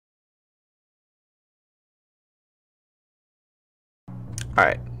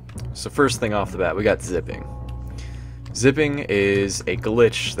Alright, so first thing off the bat, we got zipping. Zipping is a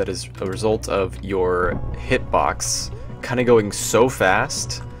glitch that is a result of your hitbox kind of going so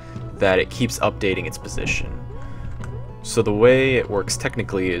fast that it keeps updating its position. So the way it works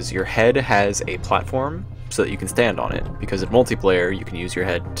technically is your head has a platform so that you can stand on it, because in multiplayer you can use your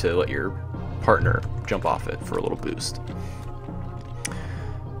head to let your partner jump off it for a little boost.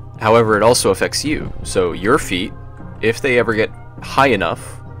 However, it also affects you, so your feet, if they ever get high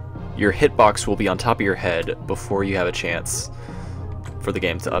enough, your hitbox will be on top of your head before you have a chance for the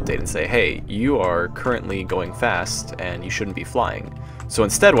game to update and say, hey, you are currently going fast and you shouldn't be flying. So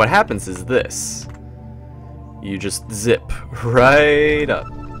instead what happens is this. You just zip right up.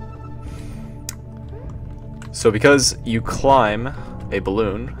 So because you climb a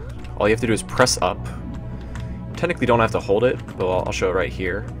balloon, all you have to do is press up. You technically don't have to hold it, but I'll show it right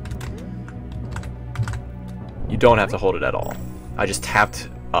here. You don't have to hold it at all. I just tapped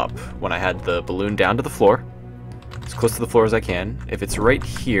up when I had the balloon down to the floor, as close to the floor as I can. If it's right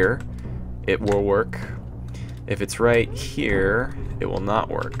here, it will work. If it's right here, it will not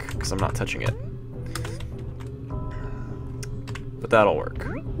work, because I'm not touching it. But that'll work.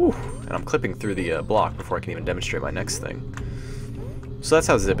 Whew. And I'm clipping through the block before I can even demonstrate my next thing. So that's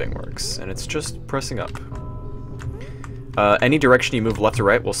how zipping works, and it's just pressing up. Any direction you move left or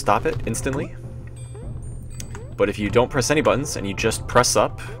right will stop it instantly. But if you don't press any buttons and you just press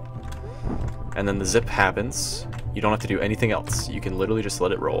up, and then the zip happens, you don't have to do anything else. You can literally just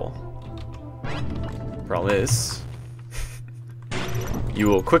let it roll. Problem is, you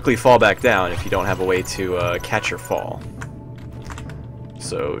will quickly fall back down if you don't have a way to catch your fall.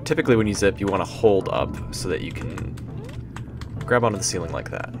 So typically when you zip, you want to hold up so that you can grab onto the ceiling like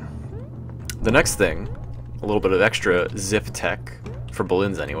that. The next thing, a little bit of extra zip tech, for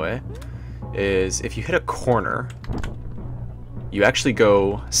balloons anyway, is if you hit a corner, you actually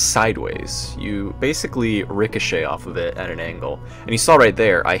go sideways. You basically ricochet off of it at an angle. And you saw right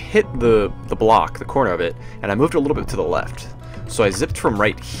there, I hit the block, the corner of it, and I moved a little bit to the left. So I zipped from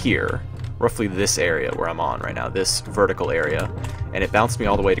right here, roughly this area where I'm on right now, this vertical area, and it bounced me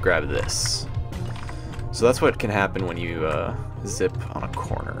all the way to grab this. So that's what can happen when you zip on a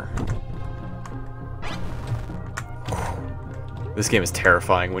corner. This game is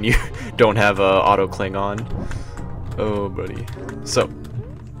terrifying when you don't have auto cling on. Oh, buddy. So,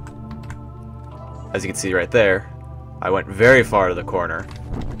 as you can see right there, I went very far to the corner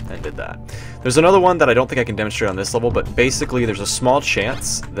and did that. There's another one that I don't think I can demonstrate on this level, but basically there's a small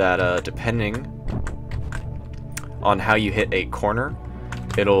chance that depending on how you hit a corner,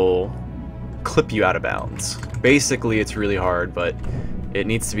 it'll clip you out of bounds. Basically, it's really hard, but it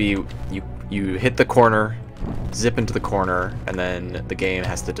needs to be, you hit the corner, zip into the corner, and then the game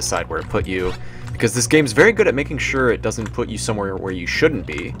has to decide where to put you, because this game's very good at making sure it doesn't put you somewhere where you shouldn't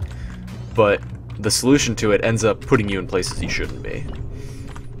be, but the solution to it ends up putting you in places you shouldn't be.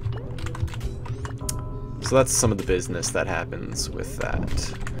 So that's some of the business that happens with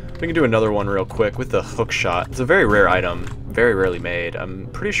that. We can do another one real quick with the Hookshot. It's a very rare item, very rarely made. I'm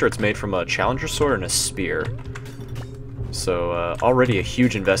pretty sure it's made from a Challenger sword and a spear. So already a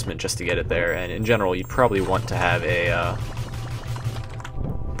huge investment just to get it there, and in general you'd probably want to have a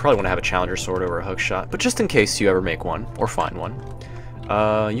Challenger sword over a Hookshot, but just in case you ever make one or find one,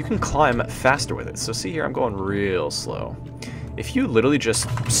 you can climb faster with it. So see here, I'm going real slow. If you literally just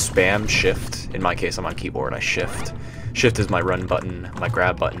spam shift, in my case I'm on keyboard, I shift. Shift is my run button, my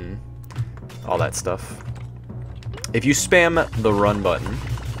grab button, all that stuff. If you spam the run button,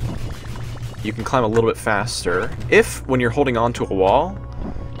 you can climb a little bit faster. If, when you're holding on to a wall,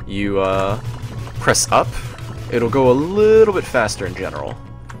 you press up, it'll go a little bit faster in general.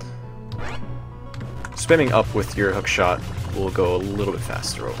 Spamming up with your hookshot will go a little bit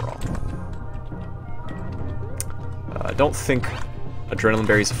faster overall. I don't think adrenaline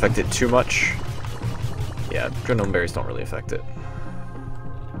berries affect it too much. Yeah, adrenaline berries don't really affect it.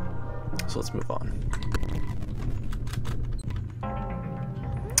 So let's move on.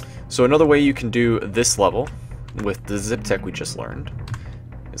 So another way you can do this level with the zip tech we just learned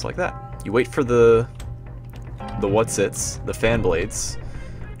is like that. You wait for the what's-its, the fan blades,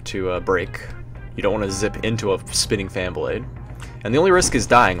 to break. You don't want to zip into a spinning fan blade. And the only risk is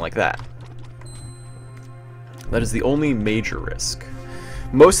dying like that. That is the only major risk.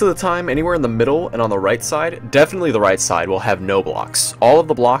 Most of the time, anywhere in the middle and on the right side, definitely the right side, will have no blocks. All of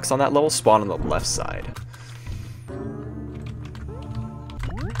the blocks on that level spawn on the left side.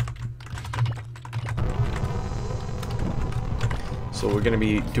 So we're going to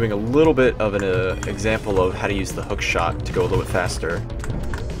be doing a little bit of an example of how to use the hook shot to go a little bit faster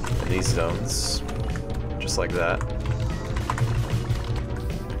in these zones. Just like that.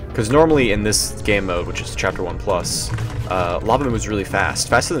 Because normally in this game mode, which is Chapter 1 Plus, lava moves really fast,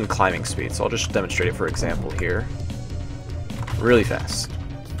 faster than climbing speed. So I'll just demonstrate it for example here. Really fast.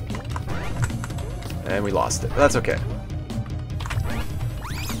 And we lost it. But that's okay.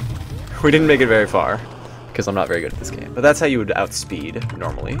 We didn't make it very far, because I'm not very good at this game. But that's how you would outspeed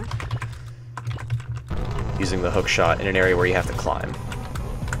normally, using the hook shot in an area where you have to climb.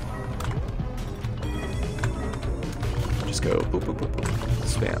 Just go boop, boop, boop, boop.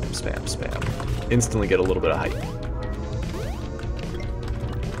 Spam, spam, spam. Instantly get a little bit of height.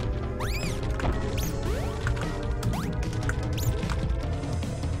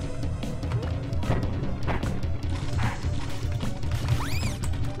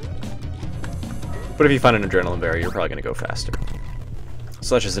 But if you find an adrenaline barrier, you're probably going to go faster.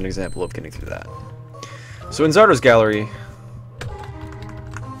 So that's just an example of getting through that. So in Zardo's gallery,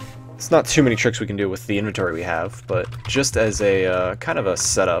 it's not too many tricks we can do with the inventory we have, but just as a kind of a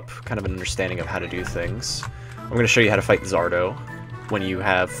setup, kind of an understanding of how to do things, I'm going to show you how to fight Zardo when you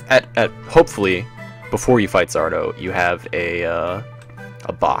have, hopefully, before you fight Zardo, you have a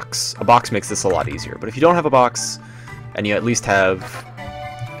box. A box makes this a lot easier, but if you don't have a box, and you at least have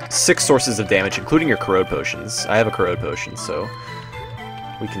 6 sources of damage, including your corrode potions. I have a corrode potion, so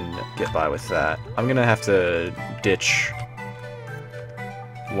we can get by with that. I'm gonna have to ditch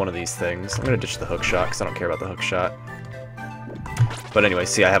one of these things. I'm gonna ditch the hook shot, because I don't care about the hook shot. But anyway,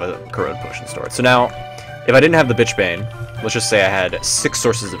 see, I have a corrode potion stored. So now, if I didn't have the Bitchbane, let's just say I had 6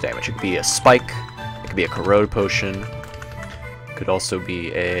 sources of damage. It could be a spike, it could be a corrode potion, it could also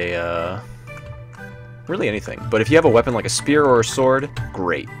be a, really anything. But if you have a weapon like a spear or a sword,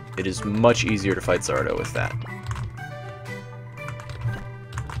 great. It is much easier to fight Zardo with that.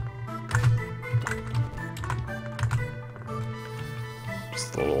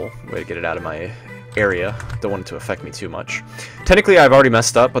 Just a little way to get it out of my area. Don't want it to affect me too much. Technically, I've already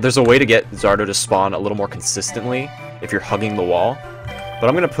messed up, but there's a way to get Zardo to spawn a little more consistently if you're hugging the wall. But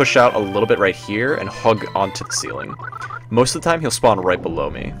I'm going to push out a little bit right here and hug onto the ceiling. Most of the time, he'll spawn right below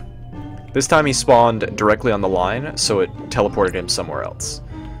me. This time he spawned directly on the line, so it teleported him somewhere else.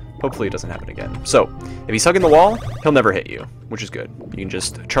 Hopefully it doesn't happen again. So, if he's hugging the wall, he'll never hit you, which is good. You can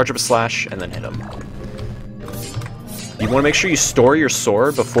just charge up a slash and then hit him. You want to make sure you store your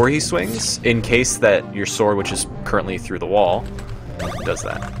sword before he swings, in case that your sword, which is currently through the wall, does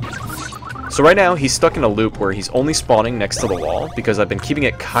that. So right now, he's stuck in a loop where he's only spawning next to the wall, because I've been keeping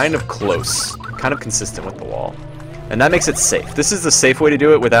it kind of close, kind of consistent with the wall. And that makes it safe. This is the safe way to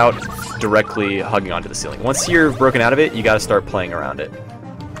do it without directly hugging onto the ceiling. Once you're broken out of it, you gotta start playing around it.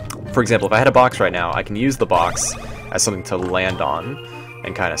 For example, if I had a box right now, I can use the box as something to land on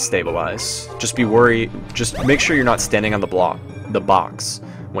and kind of stabilize. Just make sure you're not standing on the box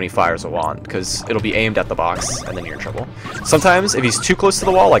when he fires a wand, because it'll be aimed at the box and then you're in trouble. Sometimes, if he's too close to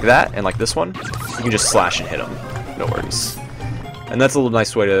the wall like that, and like this one, you can just slash and hit him. No worries. And that's a little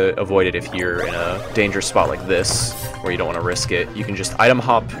nice way to avoid it if you're in a dangerous spot like this, where you don't want to risk it. You can just item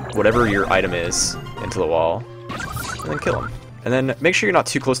hop whatever your item is into the wall, and then kill him. And then make sure you're not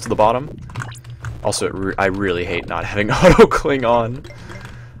too close to the bottom. Also, I really hate not having auto cling on.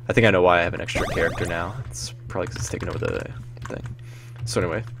 I think I know why I have an extra character now. It's probably because it's taken over the thing. So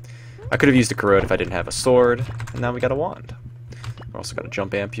anyway, I could have used a corrode if I didn't have a sword, and now we got a wand. We also got a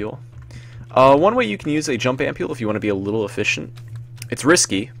jump ampule. One way you can use a jump ampule if you want to be a little efficient. It's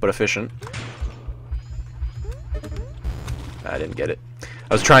risky, but efficient. I didn't get it.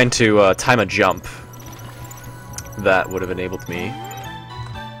 I was trying to time a jump that would have enabled me.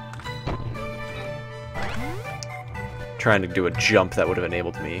 Trying to do a jump that would have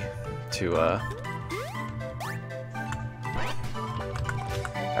enabled me to,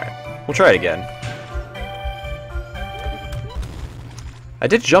 Alright, we'll try it again. I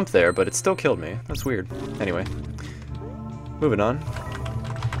did jump there, but it still killed me. That's weird. Anyway, moving on.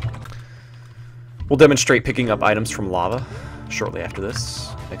 We'll demonstrate picking up items from lava shortly after this.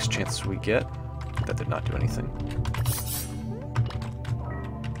 Next chance we get. That did not do anything.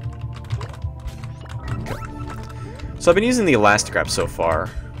 Okay. So I've been using the Elastograp so far.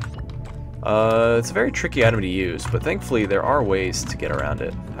 It's a very tricky item to use, but thankfully there are ways to get around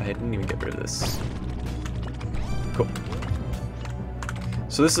it. I didn't even get rid of this. Cool.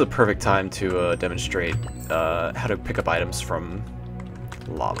 So this is a perfect time to demonstrate how to pick up items from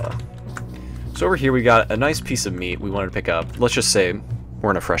lava. So over here we got a nice piece of meat we wanted to pick up. Let's just say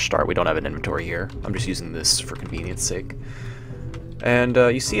we're in a fresh start. We don't have an inventory here. I'm just using this for convenience sake. And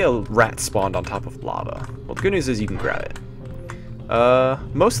you see a rat spawned on top of lava. Well, the good news is you can grab it.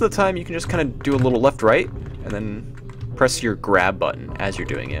 Most of the time you can just kind of do a little left-right and then press your grab button as you're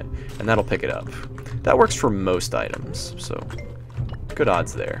doing it, and that'll pick it up. That works for most items, so good good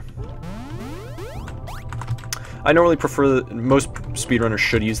odds there. I normally prefer, most speedrunners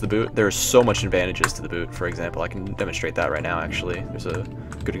should use the boot. There's so much advantages to the boot, for example. I can demonstrate that right now, actually. There's a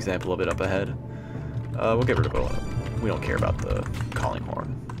good example of it up ahead. We'll get rid of it. We don't care about the calling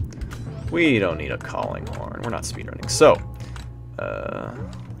horn. We don't need a calling horn. We're not speedrunning. So,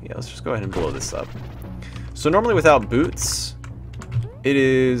 yeah, let's just go ahead and blow this up. So normally without boots, it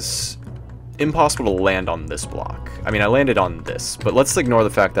is impossible to land on this block. I mean, I landed on this, but let's ignore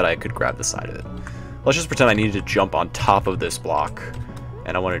the fact that I could grab the side of it. Let's just pretend I needed to jump on top of this block,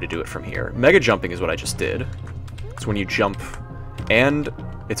 and I wanted to do it from here. Mega jumping is what I just did. It's when you jump, and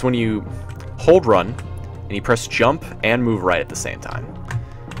it's when you hold run, and you press jump and move right at the same time.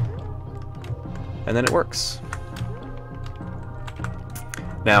 And then it works.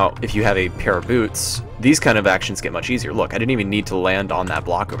 Now, if you have a pair of boots, these kind of actions get much easier. Look, I didn't even need to land on that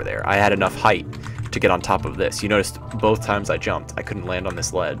block over there. I had enough height to get on top of this. You noticed both times I jumped, I couldn't land on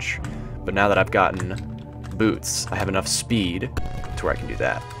this ledge. But now that I've gotten boots, I have enough speed to where I can do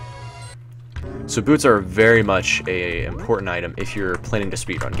that. So boots are very much an important item if you're planning to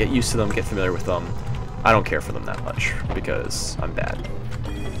speedrun. Get used to them, get familiar with them. I don't care for them that much because I'm bad.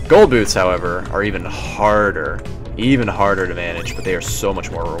 Gold boots, however, are even harder to manage, but they are so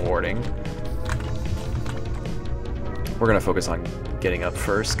much more rewarding. We're gonna focus on getting up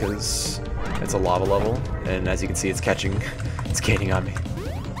first because it's a lava level, and as you can see, it's gaining on me.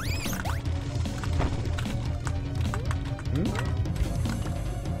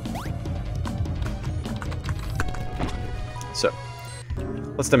 So,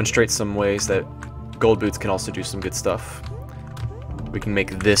 let's demonstrate some ways that gold boots can also do some good stuff. We can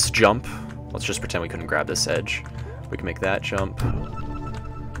make this jump. Let's just pretend we couldn't grab this edge. We can make that jump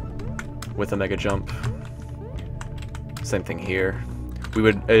with a mega jump. Same thing here. We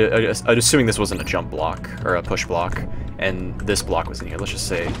would, assuming this wasn't a jump block or a push block, and this block was in here. Let's just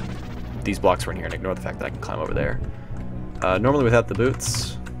say these blocks were in here and ignore the fact that I can climb over there. Normally without the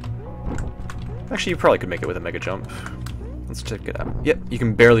boots, actually you probably could make it with a mega jump. Let's check it out. Yep, you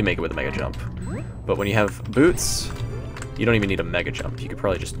can barely make it with a mega jump. But when you have boots, you don't even need a mega jump. You could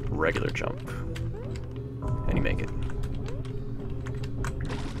probably just regular jump. And you make it.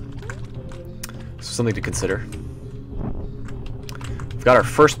 So something to consider. We've got our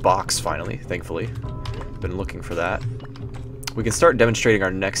first box finally, thankfully. Been looking for that. We can start demonstrating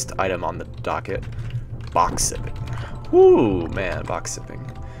our next item on the docket. Box sipping. Woo, man, box sipping.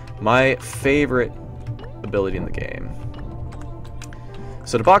 My favorite ability in the game.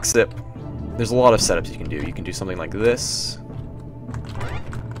 So to box sip, there's a lot of setups you can do. You can do something like this.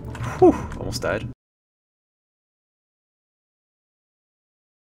 Whew, almost died.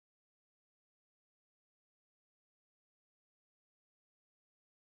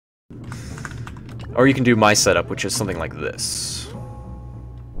 Or you can do my setup, which is something like this.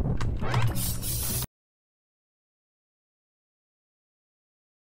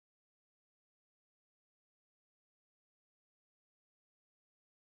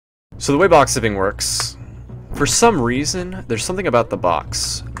 So the way box sipping works, for some reason, there's something about the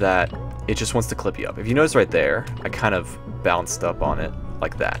box that it just wants to clip you up. If you notice right there, I kind of bounced up on it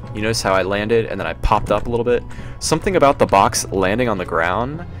like that. You notice how I landed and then I popped up a little bit? Something about the box landing on the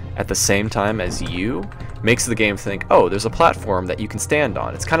ground at the same time as you makes the game think, oh, there's a platform that you can stand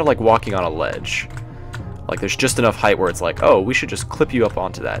on. It's kind of like walking on a ledge. Like there's just enough height where it's like, oh, we should just clip you up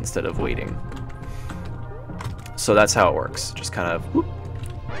onto that instead of waiting. So that's how it works. Just kind of whoop,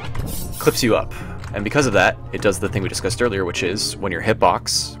 clips you up. And because of that, it does the thing we discussed earlier, which is when your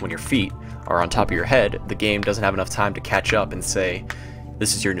hitbox, when your feet are on top of your head, the game doesn't have enough time to catch up and say,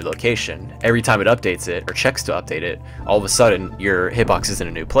 this is your new location. Every time it updates it, or checks to update it, all of a sudden your hitbox is in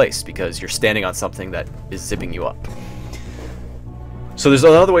a new place because you're standing on something that is zipping you up. So there's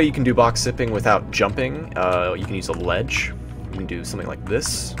another way you can do box zipping without jumping. You can use a ledge. You can do something like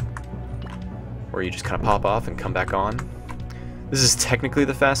this, where you just kind of pop off and come back on. This is technically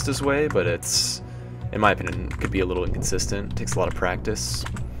the fastest way, but it's, in my opinion, could be a little inconsistent. It takes a lot of practice.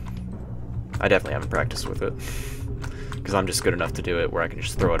 I definitely haven't practiced with it, because I'm just good enough to do it where I can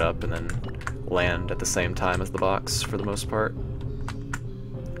just throw it up and then land at the same time as the box for the most part.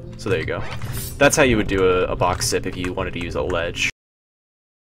 So there you go. That's how you would do a box sip if you wanted to use a ledge.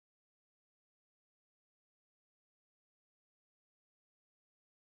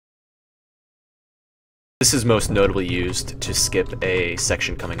 This is most notably used to skip a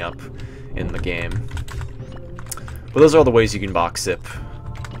section coming up in the game. But those are all the ways you can box sip.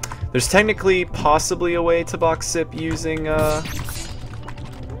 There's technically possibly a way to box sip using the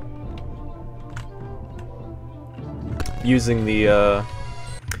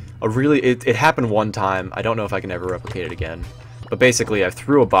it happened one time. I don't know if I can ever replicate it again, But basically, I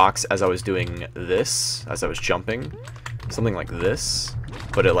threw a box as I was doing this, as I was jumping, something like this.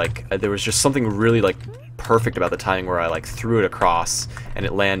 But it like there was just something really like perfect about the timing where I like threw it across and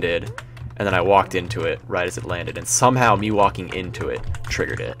it landed, and then I walked into it right as it landed, and somehow me walking into it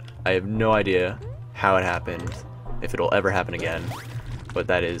triggered it. I have no idea how it happened, if it'll ever happen again, but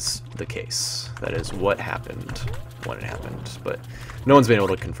that is the case. That is what happened when it happened, but no one's been able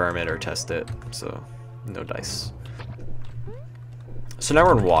to confirm it or test it, so no dice. So now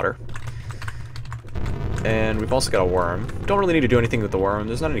we're in water, and we've also got a worm. Don't really need to do anything with the worm.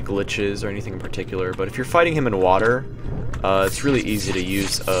 There's not any glitches or anything in particular, but if you're fighting him in water, it's really easy to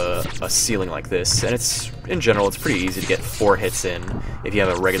use a ceiling like this, and in general it's pretty easy to get 4 hits in if you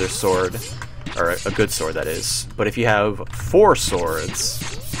have a regular sword, or a good sword that is. But if you have 4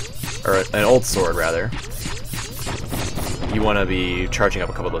 swords, or an old sword rather, you want to be charging up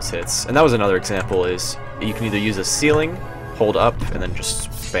a couple of those hits. And that was another example, is you can either use a ceiling, hold up, and then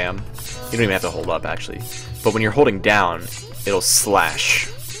just spam. You don't even have to hold up actually, but when you're holding down, it'll slash,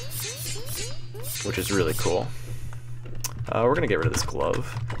 which is really cool. We're gonna get rid of this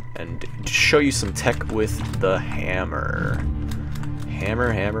glove and show you some tech with the hammer.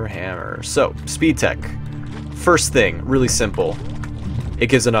 Hammer. So, speed tech. First thing, really simple. It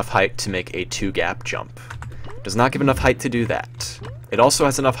gives enough height to make a 2-gap jump. Does not give enough height to do that. It also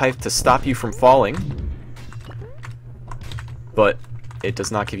has enough height to stop you from falling, but it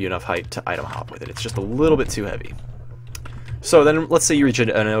does not give you enough height to item hop with it. It's just a little bit too heavy. So then, let's say you reach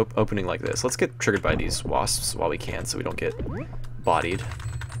an opening like this. Let's get triggered by these wasps while we can, so we don't get bodied.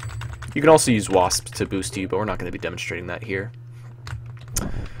 You can also use wasps to boost you, but we're not going to be demonstrating that here.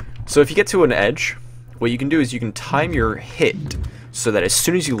 So if you get to an edge, what you can do is you can time your hit so that as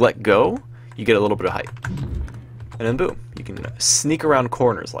soon as you let go, you get a little bit of height. And then boom, you can sneak around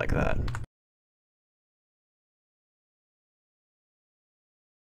corners like that.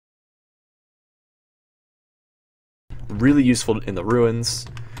 Really useful in the ruins,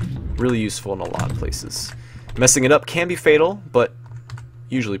 really useful in a lot of places. Messing it up can be fatal, but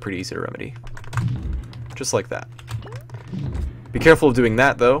usually pretty easy to remedy. Just like that. Be careful of doing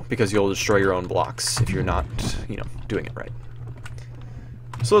that though, because you'll destroy your own blocks if you're not, doing it right.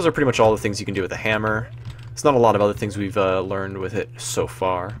 So those are pretty much all the things you can do with the hammer. There's not a lot of other things we've learned with it so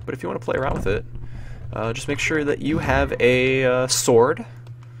far, but if you want to play around with it, just make sure that you have a sword,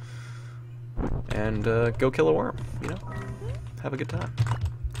 and go kill a worm, have a good time.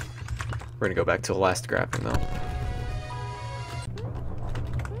 We're gonna go back to Elastograpping though.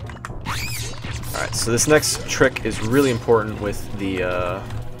 Alright, so this next trick is really important with the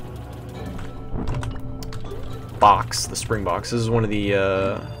box, the spring box. This is one of the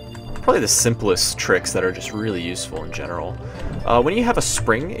probably the simplest tricks that are just really useful in general. When you have a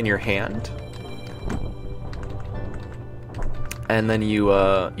spring in your hand, and then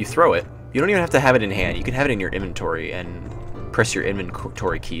you throw it, you don't even have to have it in hand. You can have it in your inventory and press your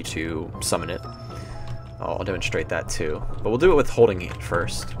inventory key to summon it. I'll demonstrate that too. But we'll do it with holding it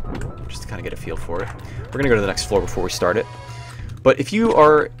first, just to kind of get a feel for it. We're going to go to the next floor before we start it. But if you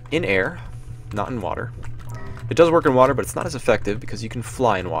are in air, not in water, it does work in water, but it's not as effective because you can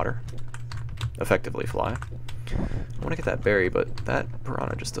fly in water. Effectively fly. I want to get that berry, but that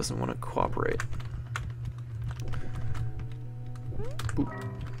piranha just doesn't want to cooperate. Ooh.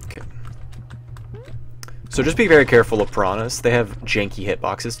 Okay. So just be very careful of piranhas. They have janky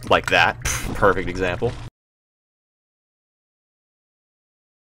hitboxes, like that. Perfect example.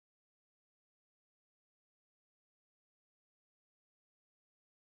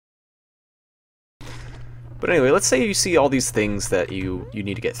 But anyway, let's say you see all these things that you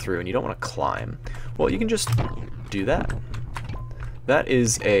need to get through and you don't want to climb. Well, you can just do that. That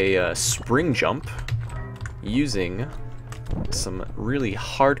is a spring jump using some really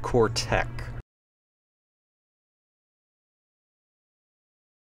hardcore tech.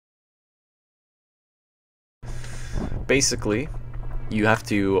 Basically, you have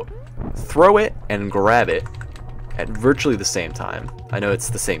to throw it and grab it at virtually the same time. I know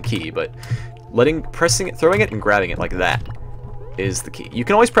it's the same key, but throwing it and grabbing it like that is the key. You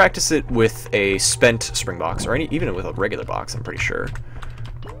can always practice it with a spent spring box, or even with a regular box, I'm pretty sure.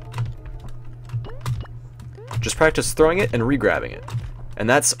 Just practice throwing it and re-grabbing it. And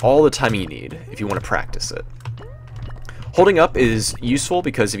that's all the time you need if you want to practice it. Holding up is useful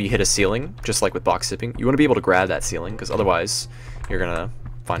because if you hit a ceiling, just like with box zipping, you want to be able to grab that ceiling, because otherwise you're going to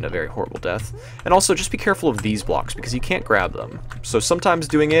find a very horrible death. And also just be careful of these blocks because you can't grab them. So sometimes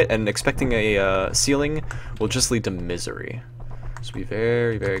doing it and expecting a ceiling will just lead to misery. So be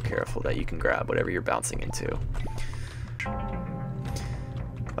very, very careful that you can grab whatever you're bouncing into.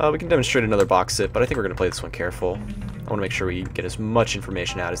 We can demonstrate another box zip, but I think we're going to play this one careful. want to make sure we get as much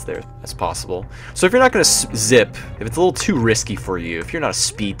information out as possible. So if you're not going to zip, if it's a little too risky for you, if you're not a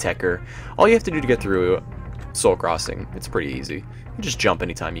speed techer, all you have to do to get through Soul Crossing, it's pretty easy. You just jump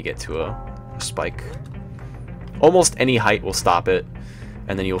anytime you get to a spike. Almost any height will stop it,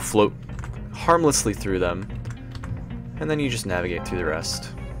 and then you'll float harmlessly through them, and then you just navigate through the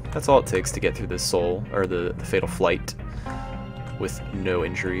rest. That's all it takes to get through the soul, or the fatal flight, with no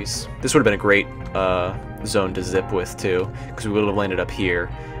injuries. This would have been a great zone to zip with too, because we would have landed up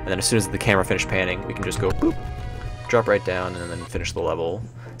here, and then as soon as the camera finished panning, we can just go boop, drop right down, and then finish the level,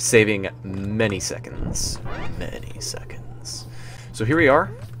 saving many seconds. Many seconds. So here we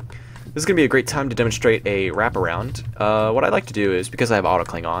are. This is going to be a great time to demonstrate a wraparound. What I like to do is, because I have auto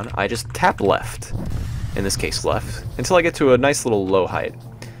cling on, I just tap left, in this case left, until I get to a nice little low height.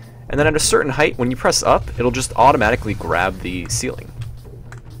 And then at a certain height, when you press up, it'll just automatically grab the ceiling.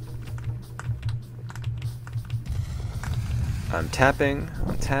 I'm tapping,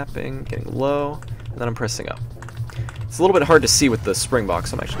 getting low, and then I'm pressing up. It's a little bit hard to see with the spring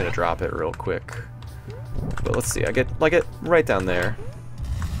box, so I'm actually going to drop it real quick. But let's see, I get right down there.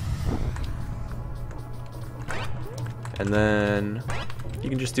 And then you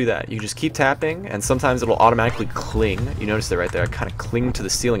can just do that. You can just keep tapping, and sometimes it'll automatically cling. You notice that right there, I kind of cling to the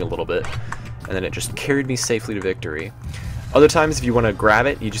ceiling a little bit, and then it just carried me safely to victory. Other times, if you want to grab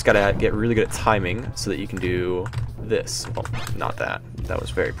it, you just gotta get really good at timing so that you can do this. Well, not that. That was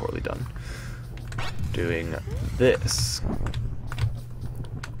very poorly done. Doing this,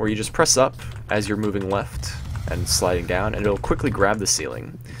 where you just press up as you're moving left and sliding down, and it'll quickly grab the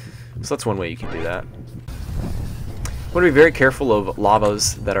ceiling. So that's one way you can do that. I want to be very careful of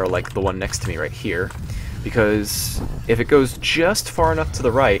lavas that are like the one next to me right here, because if it goes just far enough to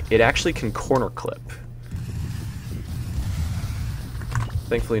the right, it actually can corner clip.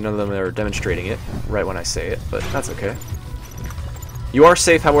 Thankfully none of them are demonstrating it right when I say it, but that's okay. You are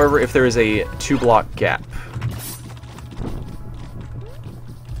safe, however, if there is a 2-block gap.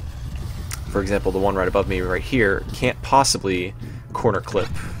 For example, the one right above me right here can't possibly corner clip,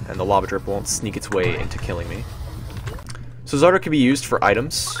 and the lava drip won't sneak its way into killing me. So Zardo can be used for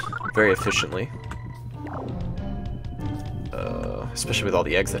items very efficiently, especially with all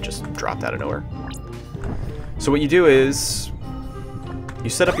the eggs that just dropped out of nowhere. So what you do is you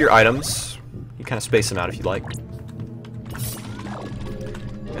set up your items, you kind of space them out if you like,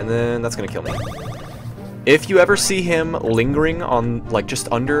 and then that's going to kill me. If you ever see him lingering on, like, just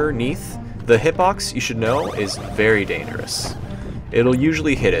underneath, the hitbox, you should know, is very dangerous. It'll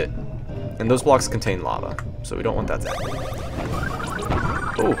usually hit it, and those blocks contain lava, so we don't want that to happen.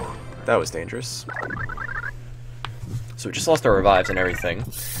 Oh, that was dangerous. So we just lost our revives and everything,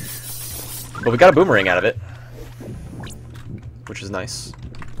 but we got a boomerang out of it, which is nice.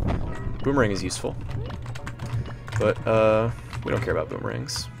 Boomerang is useful, but we don't care about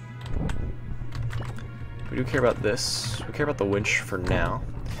boomerangs. We do care about this. We care about the winch for now.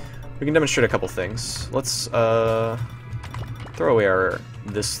 We can demonstrate a couple things. Let's throw away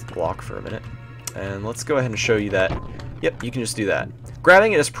this block for a minute, and let's go ahead and show you that, yep, you can just do that.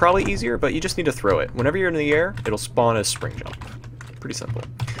 Grabbing it is probably easier, but you just need to throw it. Whenever you're in the air, it'll spawn a spring jump. Pretty simple.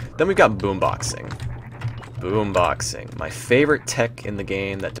 Then we've got boomboxing. Boomboxing, my favorite tech in the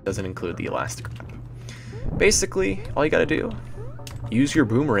game that doesn't include the Elastograp. Basically, all you gotta do, use your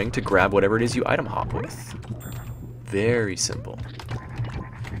boomerang to grab whatever it is you item hop with. Very simple.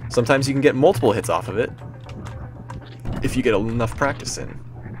 Sometimes you can get multiple hits off of it if you get enough practice in.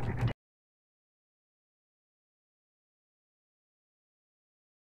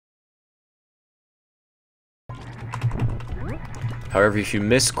 However, if you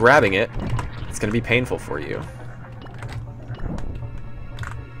miss grabbing it, it's going to be painful for you.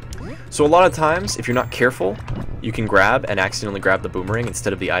 So a lot of times, if you're not careful, you can grab and accidentally grab the boomerang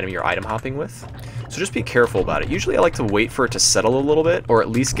instead of the item you're item hopping with. So just be careful about it. Usually I like to wait for it to settle a little bit, or at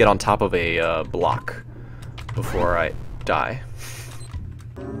least get on top of a block before I die.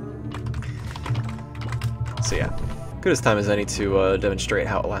 So yeah, good as time as any to demonstrate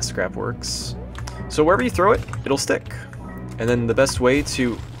how Elastograp works. So wherever you throw it, it'll stick. And then the best way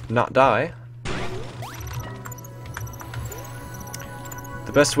to not die,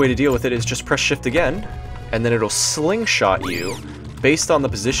 the best way to deal with it is just press shift again, and then it'll slingshot you based on the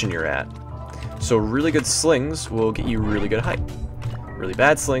position you're at. So really good slings will get you really good height. Really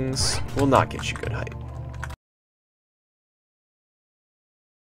bad slings will not get you good height.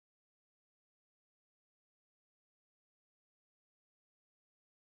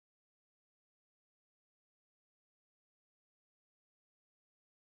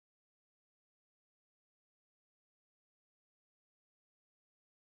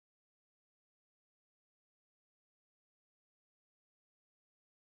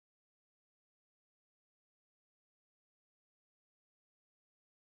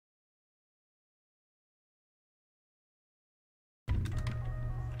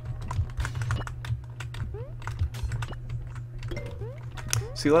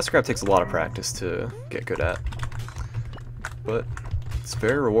 See, Elastograp takes a lot of practice to get good at, but it's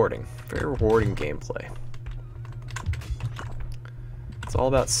very rewarding gameplay. It's all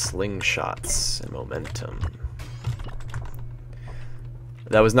about slingshots and momentum.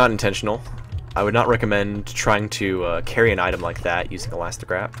 That was not intentional. I would not recommend trying to carry an item like that using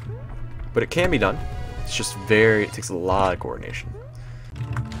Elastograp, but it can be done. It's just it takes a lot of coordination.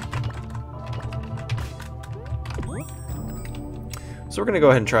 So we're going to go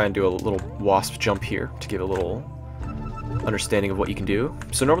ahead and try and do a little wasp jump here to give a little understanding of what you can do.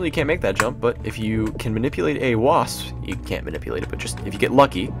 So normally you can't make that jump, but if you can manipulate a wasp, you can't manipulate it, but just if you get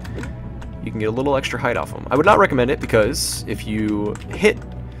lucky, you can get a little extra height off them. I would not recommend it because if you hit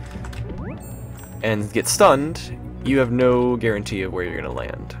and get stunned, you have no guarantee of where you're going to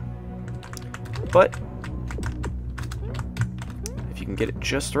land. But if you can get it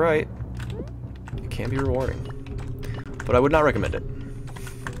just right, it can be rewarding. But I would not recommend it.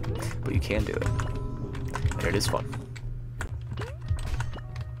 But you can do it. And it is fun.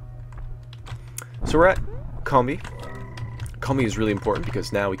 So we're at Combi. Combi is really important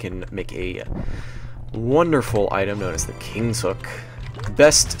because now we can make a wonderful item known as the Kingshook.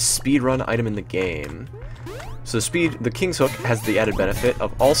 Best speedrun item in the game. So the Kingshook has the added benefit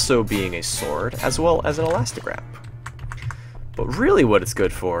of also being a sword as well as an Elastograp. But really what it's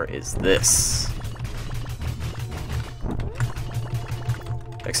good for is this.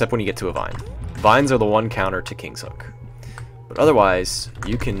 Except when you get to a vine. Vines are the one counter to Kingshook. But otherwise,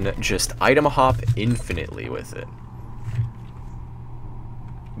 you can just item hop infinitely with it.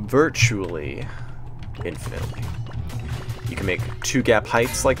 Virtually infinitely. You can make 2-gap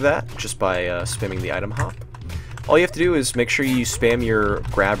heights like that just by spamming the item hop. All you have to do is make sure you spam your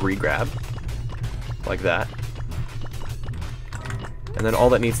grab-regrab like that. And then all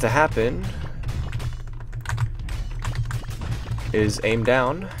that needs to happen is aim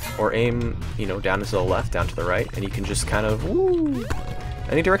down, or aim, you know, down to the left, down to the right, and you can just kind of, woo,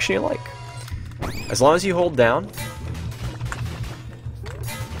 any direction you like. As long as you hold down,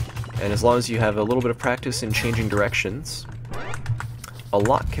 and as long as you have a little bit of practice in changing directions, a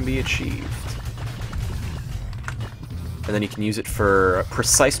lot can be achieved. And then you can use it for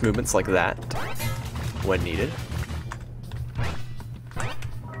precise movements like that, when needed.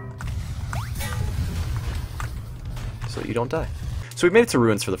 So that you don't die. So we've made it to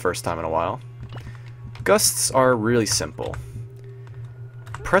ruins for the first time in a while. Gusts are really simple.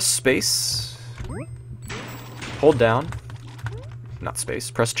 Press space, hold down, not space,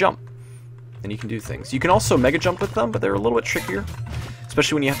 press jump, and you can do things. You can also mega jump with them, but they're a little bit trickier,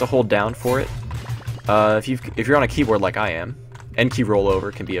 especially when you have to hold down for it. If you're on a keyboard like I am, N key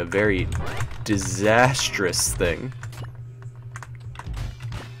rollover can be a very disastrous thing.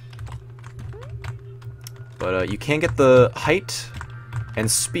 But you can get the height and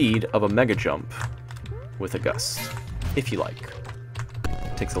speed of a mega jump with a gust, if you like.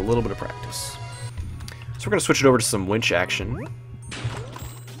 It takes a little bit of practice. So we're going to switch it over to some winch action.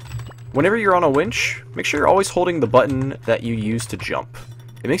 Whenever you're on a winch, make sure you're always holding the button that you use to jump.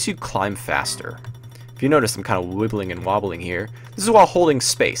 It makes you climb faster. If you notice, I'm kind of wibbling and wobbling here. This is while holding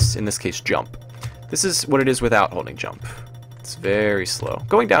space, in this case jump. This is what it is without holding jump. It's very slow.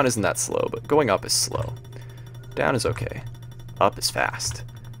 Going down isn't that slow, but going up is slow. Down is okay. Up is fast.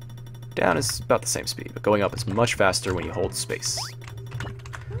 Down is about the same speed, but going up is much faster when you hold space.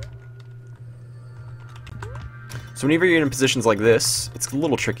 So whenever you're in positions like this, it's a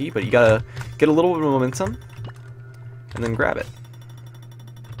little tricky, but you gotta get a little bit of momentum, and then grab it.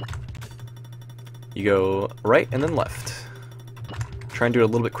 You go right and then left. Try and do it a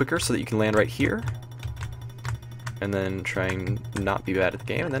little bit quicker so that you can land right here, and then try and not be bad at the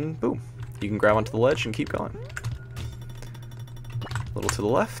game, and then boom. You can grab onto the ledge and keep going. A little to the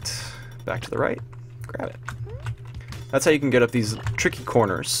left, back to the right, grab it. That's how you can get up these tricky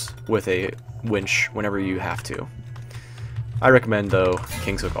corners with a winch whenever you have to. I recommend, though,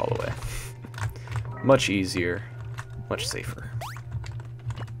 Kingshook all the way. Much easier, much safer.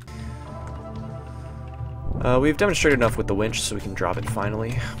 We've demonstrated enough with the winch so we can drop it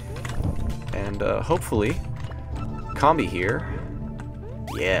finally. And hopefully, Combi here.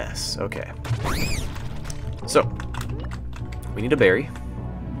 Yes, okay. So, we need a berry.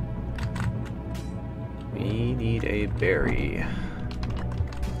 We need a berry.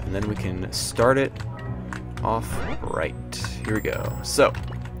 And then we can start it off right. Here we go. So,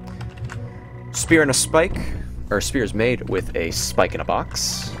 spear and a spike. Or spear is made with a spike in a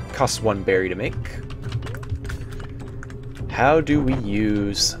box. Costs 1 berry to make. How do we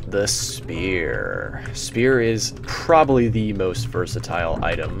use the spear? Spear is probably the most versatile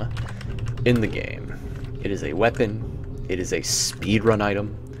item in the game. It is a weapon. It is a speedrun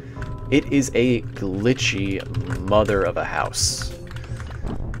item. It is a glitchy mother of a house.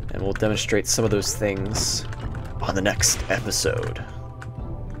 And we'll demonstrate some of those things on the next episode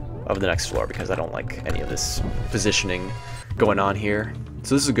of the next floor, because I don't like any of this positioning going on here.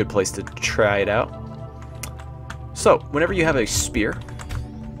 So this is a good place to try it out. So, whenever you have a spear,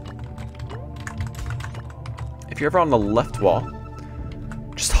 if you're ever on the left wall,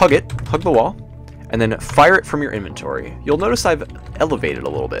 just hug the wall, and then fire it from your inventory. You'll notice I've elevated a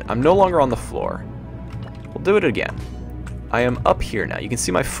little bit. I'm no longer on the floor. We'll do it again. I am up here now. You can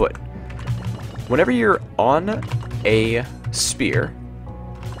see my foot. Whenever you're on a spear,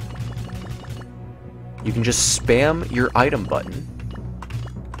 you can just spam your item button,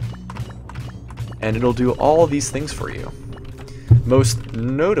 and it'll do all of these things for you. Most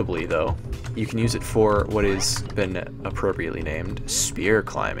notably, though, you can use it for what has been appropriately named spear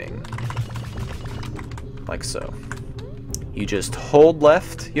climbing. Like so. You just hold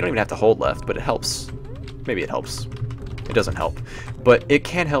left. You don't even have to hold left, but it helps. Maybe it helps. It doesn't help. But it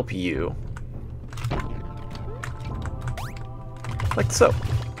can help you. Like so.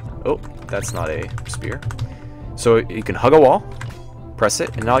 Oh, that's not a spear. So you can hug a wall, press it,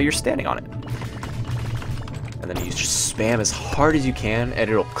 and now you're standing on it. And then you just spam as hard as you can, and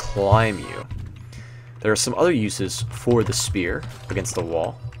it'll climb you. There are some other uses for the spear against the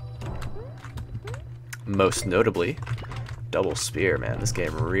wall. Most notably, double spear, man. This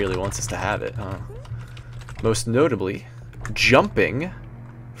game really wants us to have it, huh? Most notably, jumping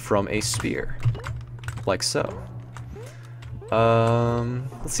from a spear. Like so.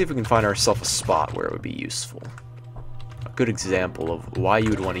 Let's see if we can find ourselves a spot where it would be useful. A good example of why you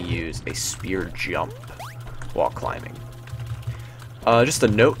would want to use a spear jump while climbing. Just a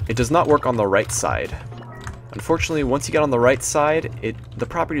note, it does not work on the right side. Unfortunately, once you get on the right side, the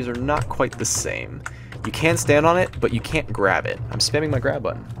properties are not quite the same. You can stand on it, but you can't grab it. I'm spamming my grab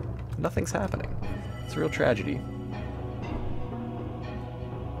button. Nothing's happening. It's a real tragedy.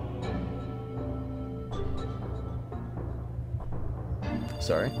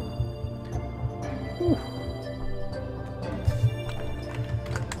 Sorry. Whew.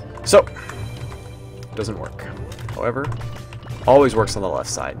 So, it doesn't work. However, always works on the left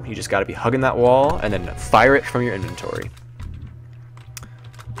side. You just gotta be hugging that wall and then fire it from your inventory.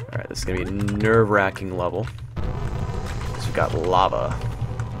 Alright, this is gonna be a nerve-wracking level. So we've got lava.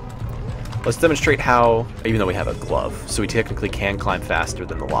 Let's demonstrate how, even though we have a glove, so we technically can climb faster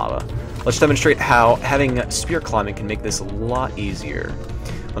than the lava. Let's demonstrate how having spear climbing can make this a lot easier.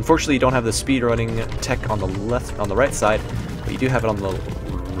 Unfortunately, you don't have the speedrunning tech on the right side, but you do have it on the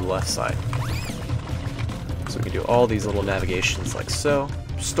left side. So we can do all these little navigations like so.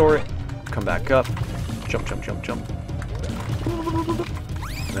 Store it, come back up, jump, jump, jump, jump.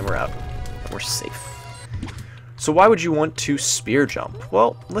 And then we're out. We're safe. So why would you want to spear jump?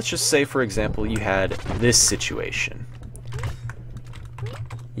 Well, let's just say, for example, you had this situation.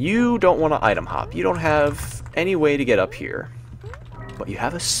 You don't want to item hop. You don't have any way to get up here. But you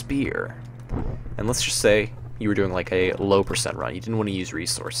have a spear. And let's just say you were doing like a low percent run. You didn't want to use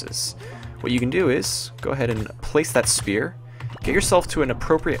resources. What you can do is go ahead and place that spear. Get yourself to an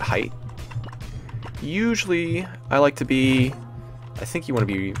appropriate height. Usually, I like to be... I think you want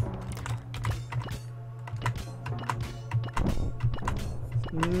to be...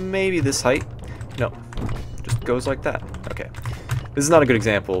 maybe this height. No, just goes like that. Okay. This is not a good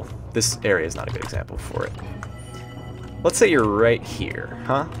example. This area is not a good example for it. Let's say you're right here,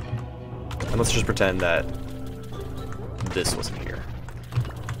 huh? And let's just pretend that this wasn't here.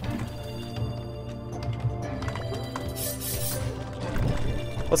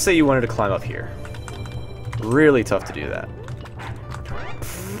 Let's say you wanted to climb up here. Really tough to do that.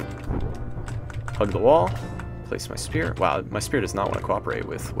 Hug the wall. Place my spear. Wow, my spear does not want to cooperate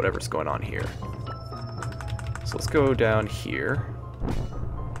with whatever's going on here. So let's go down here.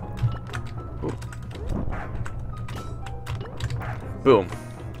 Ooh. Boom.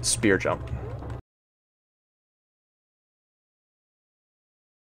 Spear jump.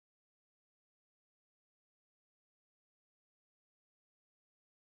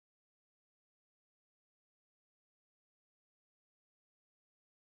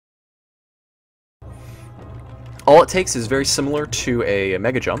 All it takes is very similar to a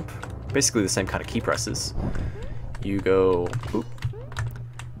mega jump, basically the same kind of key presses. You go, boop,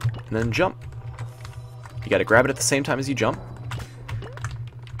 and then jump. You gotta grab it at the same time as you jump.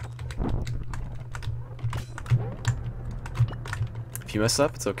 If you mess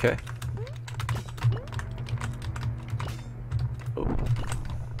up, it's okay. Oh.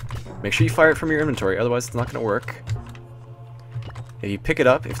 Make sure you fire it from your inventory, otherwise it's not gonna work. If you pick it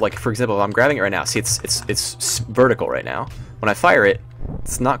up, if like for example, if I'm grabbing it right now, see it's vertical right now. When I fire it,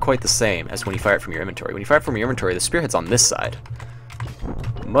 it's not quite the same as when you fire it from your inventory. When you fire it from your inventory, the spearhead's on this side.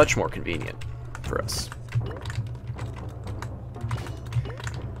 Much more convenient for us.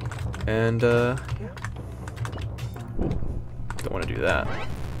 And yeah. Don't want to do that.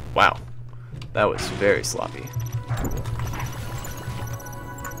 Wow, that was very sloppy.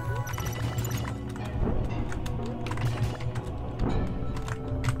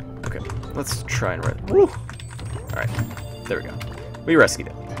 Okay, let's try and Woo! Alright, there we go. We rescued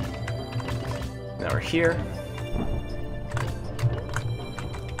it. Now we're here.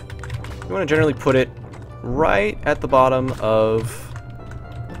 You want to generally put it right at the bottom of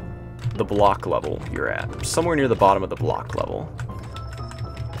the block level you're at. Somewhere near the bottom of the block level.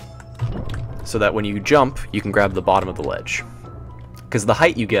 So that when you jump, you can grab the bottom of the ledge. Because the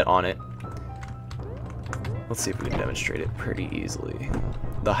height you get on it... Let's see if we can demonstrate it pretty easily.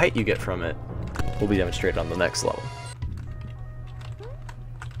 The height you get from it will be demonstrated on the next level.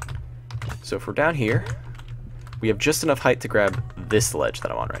 So if we're down here, we have just enough height to grab this ledge that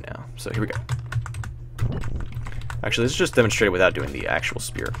I'm on right now. So here we go. Actually, let's just demonstrate it without doing the actual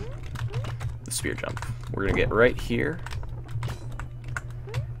spear. The spear jump. We're going to get right here.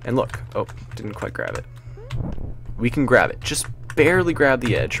 And look. Oh, didn't quite grab it. We can grab it. Just barely grab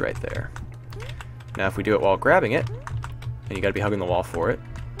the edge right there. Now if we do it while grabbing it, and you got to be hugging the wall for it,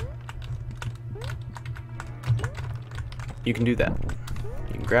 you can do that.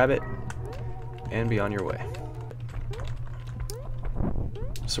 You can grab it and be on your way.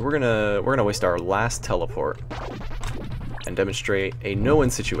 So we're gonna waste our last teleport and demonstrate a no-win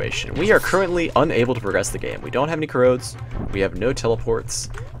situation. We are currently unable to progress the game. We don't have any corrodes. We have no teleports.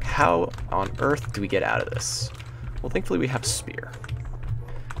 How on earth do we get out of this? Well, thankfully we have spear.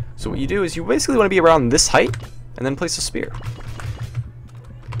 So what you do is you basically want to be around this height and then place a spear.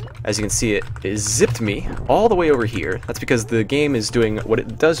 As you can see, it zipped me all the way over here. That's because the game is doing what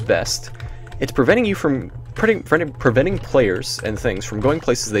it does best. It's preventing you from preventing players and things from going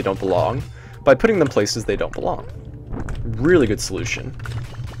places they don't belong by putting them places they don't belong. Really good solution.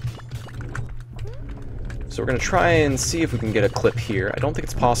 So we're going to try and see if we can get a clip here. I don't think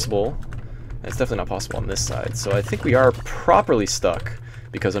it's possible. It's definitely not possible on this side. So I think we are properly stuck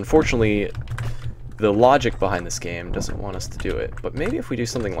because unfortunately the logic behind this game doesn't want us to do it. But maybe if we do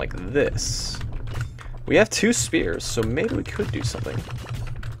something like this. We have 2 spears, so maybe we could do something.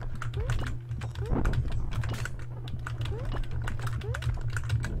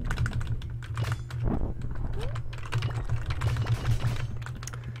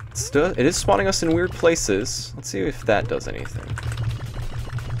 It is spawning us in weird places. Let's see if that does anything.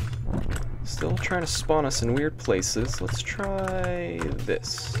 Still trying to spawn us in weird places. Let's try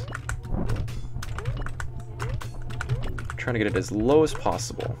this. Trying to get it as low as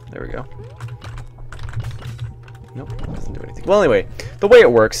possible. There we go. Nope, doesn't do anything. Well, anyway, the way it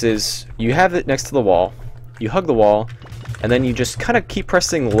works is you have it next to the wall, you hug the wall, and then you just kind of keep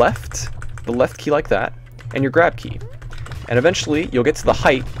pressing left, the left key like that, and your grab key. And eventually you'll get to the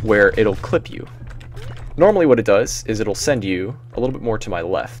height where it'll clip you. Normally what it does is it'll send you a little bit more to my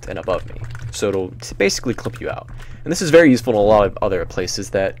left and above me. So it'll basically clip you out. And this is very useful in a lot of other places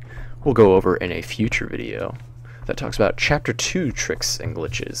that we'll go over in a future video that talks about Chapter 2 tricks and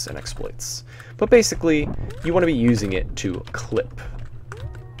glitches and exploits. But basically, you want to be using it to clip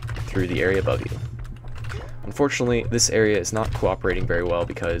through the area above you. Unfortunately, this area is not cooperating very well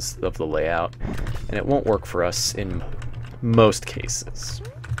because of the layout, and it won't work for us in most cases.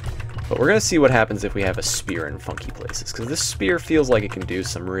 But we're going to see what happens if we have a spear in funky places, because this spear feels like it can do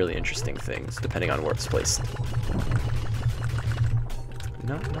some really interesting things, depending on where it's placed.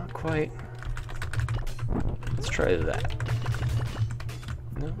 No, not quite. Let's try that.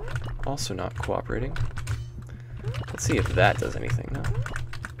 No, also not cooperating. Let's see if that does anything. No.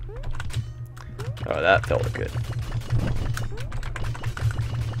 Oh, that felt good.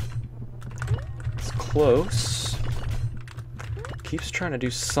 It's close. Keeps trying to do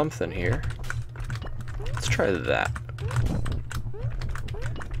something here. Let's try that.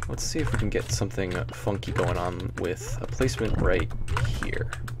 Let's see if we can get something funky going on with a placement right here.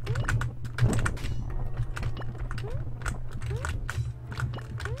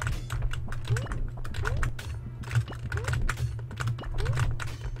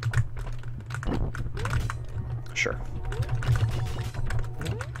 Sure.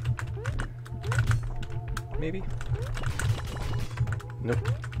 Maybe? Nope.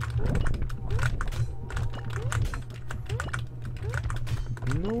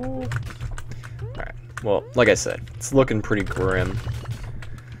 No. Alright. Well, like I said, it's looking pretty grim.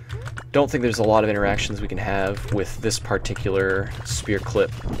 Don't think there's a lot of interactions we can have with this particular spear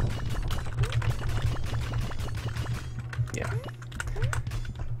clip. Yeah.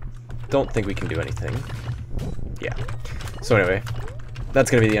 Don't think we can do anything. Yeah. So anyway, that's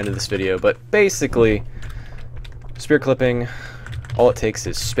going to be the end of this video, but basically, spear clipping, all it takes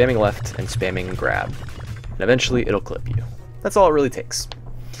is spamming left and spamming grab, and eventually it'll clip you. That's all it really takes.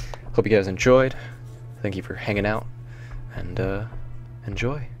 Hope you guys enjoyed. Thank you for hanging out, and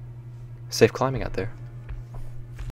enjoy. Safe climbing out there.